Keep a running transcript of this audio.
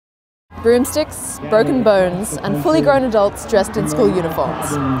broomsticks, broken bones, and fully grown adults dressed in school uniforms.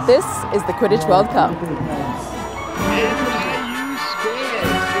 This is the Quidditch World Cup.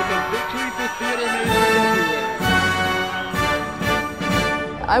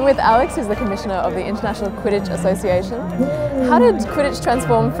 I'm with Alex, who's the Commissioner of the International Quidditch Association. How did Quidditch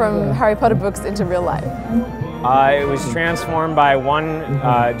transform from Harry Potter books into real life? It was transformed by one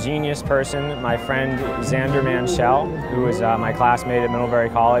genius person, my friend Xander Manshell, who was my classmate at Middlebury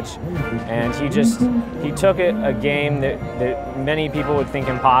College, and he took a game that many people would think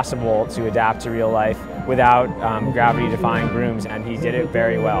impossible to adapt to real life without gravity-defying brooms, and he did it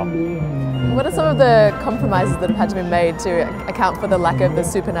very well. What are some of the compromises that have had to be made to account for the lack of the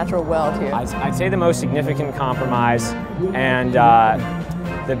supernatural world here? I'd say the most significant compromise and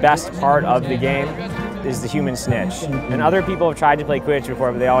the best part of the game is the human snitch. And other people have tried to play Quidditch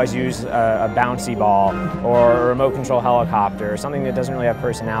before, but they always use a bouncy ball or a remote control helicopter or something that doesn't really have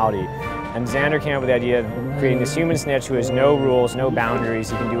personality. And Xander came up with the idea of creating this human snitch who has no rules, no boundaries.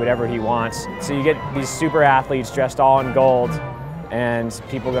 He can do whatever he wants. So you get these super athletes dressed all in gold, and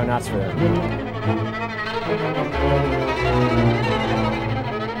people go nuts for them.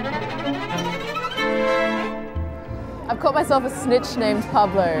 I've caught myself a snitch named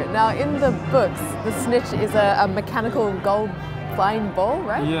Pablo. Now in the books, the snitch is a mechanical gold flying ball,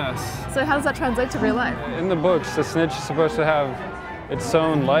 right? Yes. So how does that translate to real life? In the books, the snitch is supposed to have its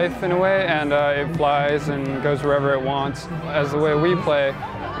own life in a way, and it flies and goes wherever it wants. As the way we play,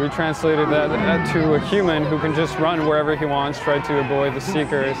 we translated that to a human who can just run wherever he wants, try to avoid the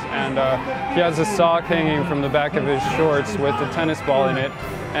Seekers, and he has a sock hanging from the back of his shorts with a tennis ball in it.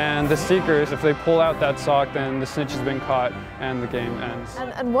 And the Seekers, if they pull out that sock, then the snitch has been caught and the game ends.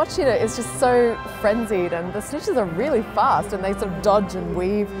 And watching it is just so frenzied, and the snitches are really fast and they sort of dodge and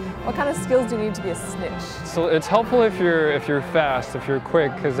weave. What kind of skills do you need to be a snitch? So it's helpful if you're fast, if you're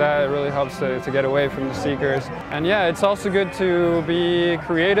quick, because that really helps to get away from the Seekers. And yeah, it's also good to be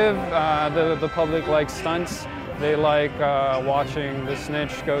creative. The public likes stunts. They like watching the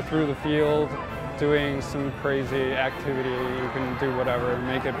snitch go through the field, doing some crazy activity. You can do whatever,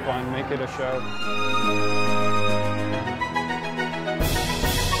 make it fun, make it a show.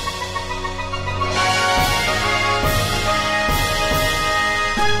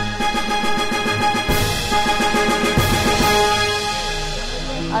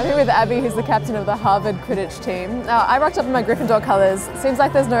 I'm here with Abby, who's the captain of the Harvard Quidditch team. Now, I rocked up in my Gryffindor colours. Seems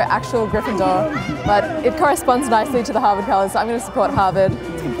like there's no actual Gryffindor, but it corresponds nicely to the Harvard colours, so I'm going to support Harvard.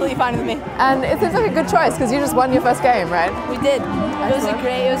 It's completely fine with me. And it seems like a good choice, because you just won your first game, right? We did. It was a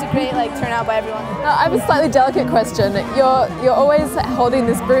great turnout by everyone. Now, I have a slightly delicate question. You're always holding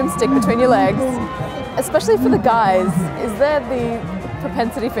this broomstick between your legs, especially for the guys. Is there the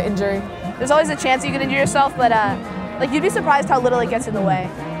propensity for injury? There's always a chance you could injure yourself, but like you'd be surprised how little it gets in the way.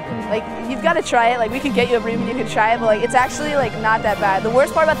 Like, you've got to try it. Like, we could get you a broom and you could try it, but like it's actually like not that bad. The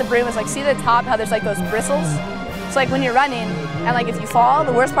worst part about the broom is like, see the top, how there's like those bristles? So like when you're running and like if you fall,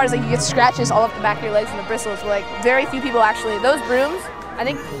 the worst part is like you get scratches all up the back of your legs from the bristles. But, like very few people actually, those brooms, I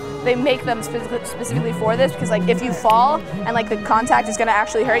think they make them specifically for this because like if you fall and like the contact is gonna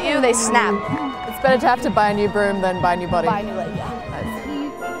actually hurt you, they snap. It's better to have to buy a new broom than buy a new body. Buy a new leg, yeah.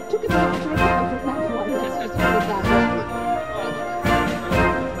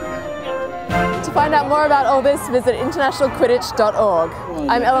 To find out more about all this, visit internationalquidditch.org.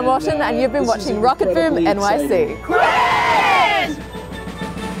 I'm Ella Morton, and you've been watching Rocket Boom NYC.